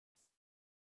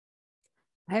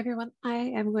Hi everyone, I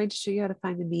am going to show you how to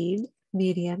find the mean,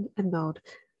 median, and mode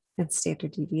and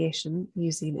standard deviation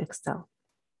using Excel.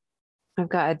 I've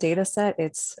got a data set.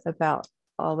 It's about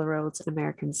all the roads in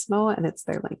American Samoa and it's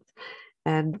their length.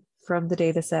 And from the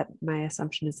data set, my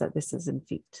assumption is that this is in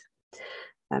feet.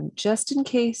 Just in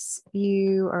case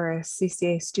you are a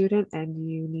CCA student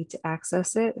and you need to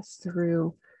access it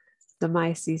through the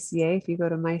My CCA, if you go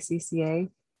to My CCA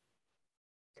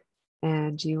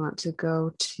and you want to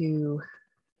go to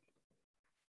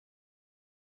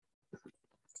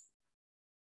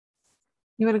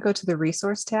the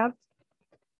resource tab,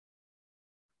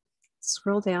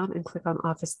 scroll down and click on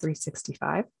Office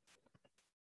 365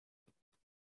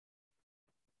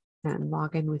 and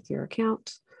log in with your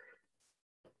account.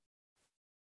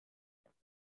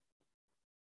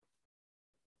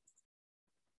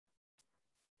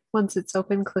 Once it's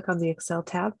open, click on the Excel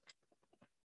tab.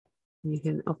 You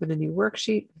can open a new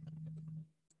worksheet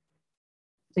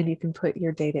and you can put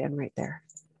your data in right there.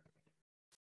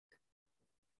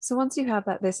 So once you have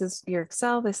that, this is your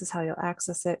Excel. This is how you'll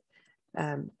access it.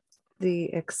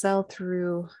 The Excel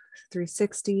through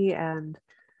 360 and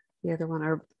the other one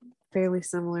are fairly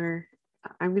similar.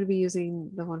 I'm going to be using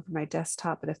the one for my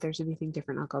desktop, but if there's anything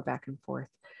different, I'll go back and forth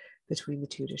between the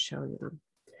two to show you them.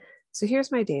 So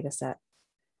here's my data set.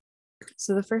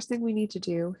 So the first thing we need to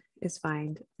do is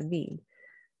find the mean.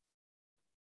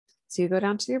 So you go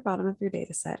down to your bottom of your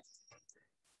data set,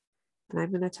 and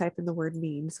I'm going to type in the word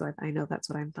mean so I know that's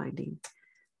what I'm finding.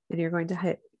 And you're going to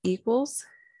hit equals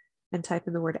and type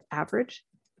in the word average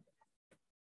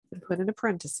and put in a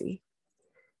parenthesis.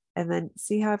 And then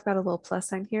see how I've got a little plus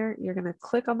sign here? You're going to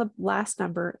click on the last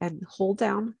number and hold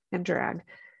down and drag.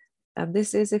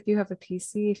 This is if you have a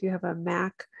PC. If you have a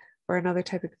Mac or another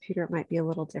type of computer, it might be a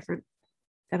little different.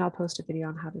 And I'll post a video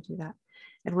on how to do that.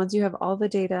 And once you have all the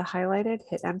data highlighted,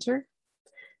 hit enter,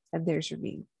 and there's your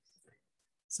mean.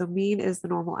 So mean is the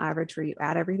normal average where you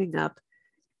add everything up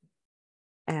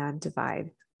and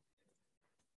divide.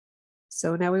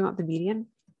 So now we want the median.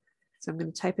 So I'm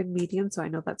going to type in median so I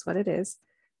know that's what it is.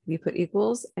 You put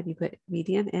equals and you put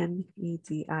median,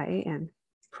 MEDIAN,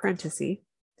 parenthesis.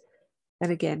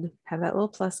 And again, have that little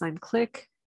plus sign, click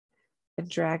and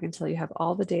drag until you have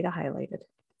all the data highlighted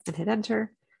and hit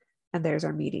enter. And there's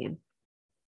our median.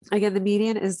 Again, the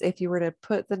median is if you were to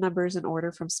put the numbers in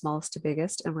order from smallest to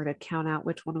biggest and were to count out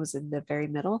which one was in the very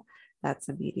middle, that's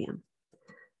the median.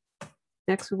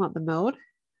 Next, we want the mode.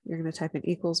 You're going to type in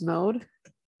equals mode,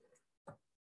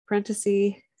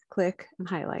 parenthesis, click and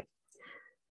highlight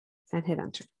and hit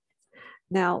enter.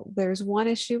 Now, there's one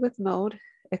issue with mode.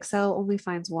 Excel only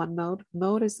finds one mode.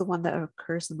 Mode is the one that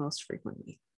occurs the most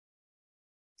frequently.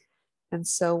 And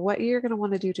so what you're going to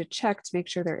want to do to check to make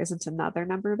sure there isn't another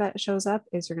number that shows up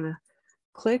is you're going to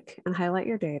click and highlight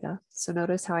your data. So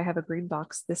notice how I have a green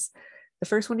box. The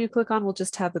first one you click on will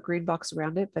just have the green box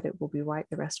around it, but it will be white.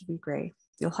 The rest will be gray.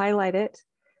 You'll highlight it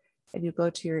and you go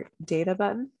to your data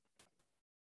button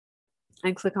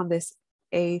and click on this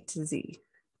A to Z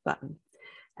button.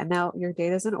 And now your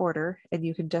data is in order and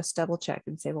you can just double check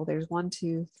and say, well, there's 1,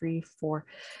 2, 3, 4,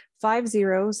 5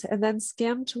 zeros, and then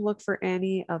skim to look for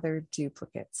any other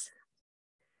duplicates.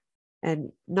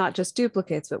 And not just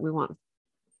duplicates, but we want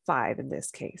 5 in this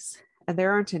case. And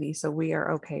there aren't any, so we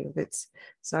are okay with it.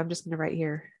 So I'm just going to write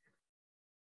here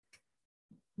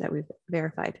that we've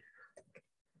verified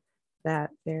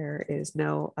that there is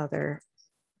no other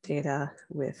data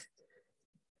with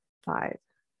 5.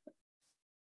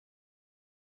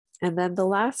 And then the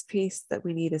last piece that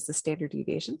we need is the standard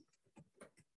deviation.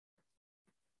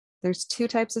 There's 2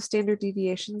 types of standard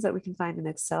deviations that we can find in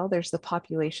Excel. There's the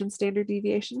population standard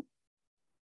deviation.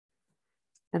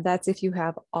 And that's if you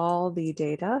have all the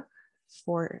data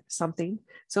for something.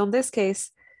 So in this case,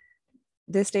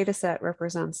 this data set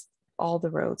represents all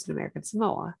the roads in American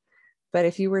Samoa. But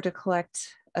if you were to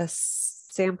collect a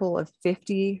sample of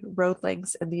 50 road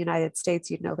lengths in the United States,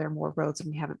 you'd know there are more roads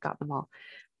and we haven't got them all.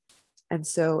 And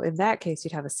so in that case,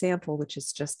 you'd have a sample, which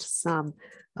is just some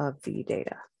of the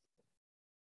data.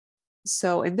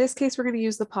 So in this case, we're going to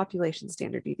use the population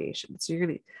standard deviation. So you're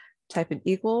going to type in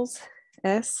equals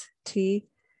STDEV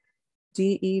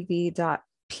dot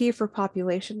P for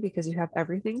population because you have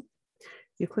everything.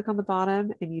 You click on the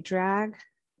bottom and you drag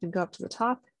and go up to the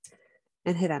top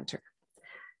and hit enter.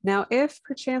 Now, if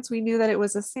perchance we knew that it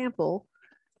was a sample,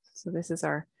 so this is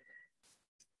our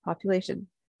population,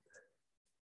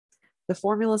 the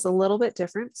formula is a little bit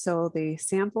different. So the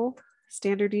sample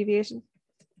standard deviation,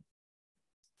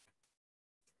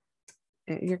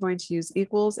 you're going to use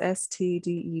equals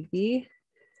STDEV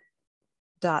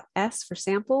dot S for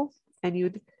sample, and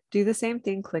you'd do the same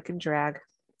thing, click and drag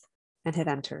and hit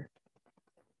enter.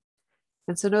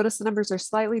 And so notice the numbers are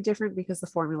slightly different because the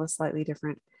formula is slightly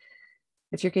different.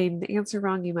 If you're getting the answer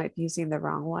wrong, you might be using the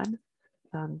wrong one.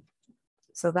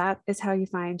 So that is how you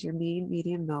find your mean,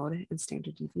 median, mode, and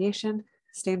standard deviation.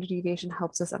 Standard deviation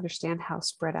helps us understand how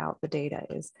spread out the data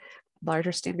is.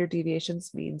 Larger standard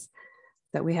deviations means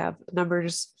that we have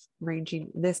numbers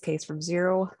ranging, in this case, from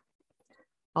 0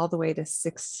 all the way to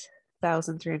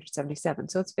 6,377.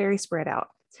 So it's very spread out.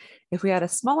 If we had a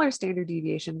smaller standard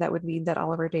deviation, that would mean that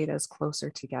all of our data is closer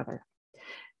together.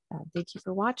 Thank you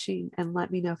for watching, and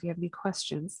let me know if you have any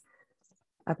questions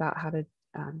about how to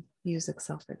use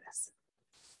Excel for this.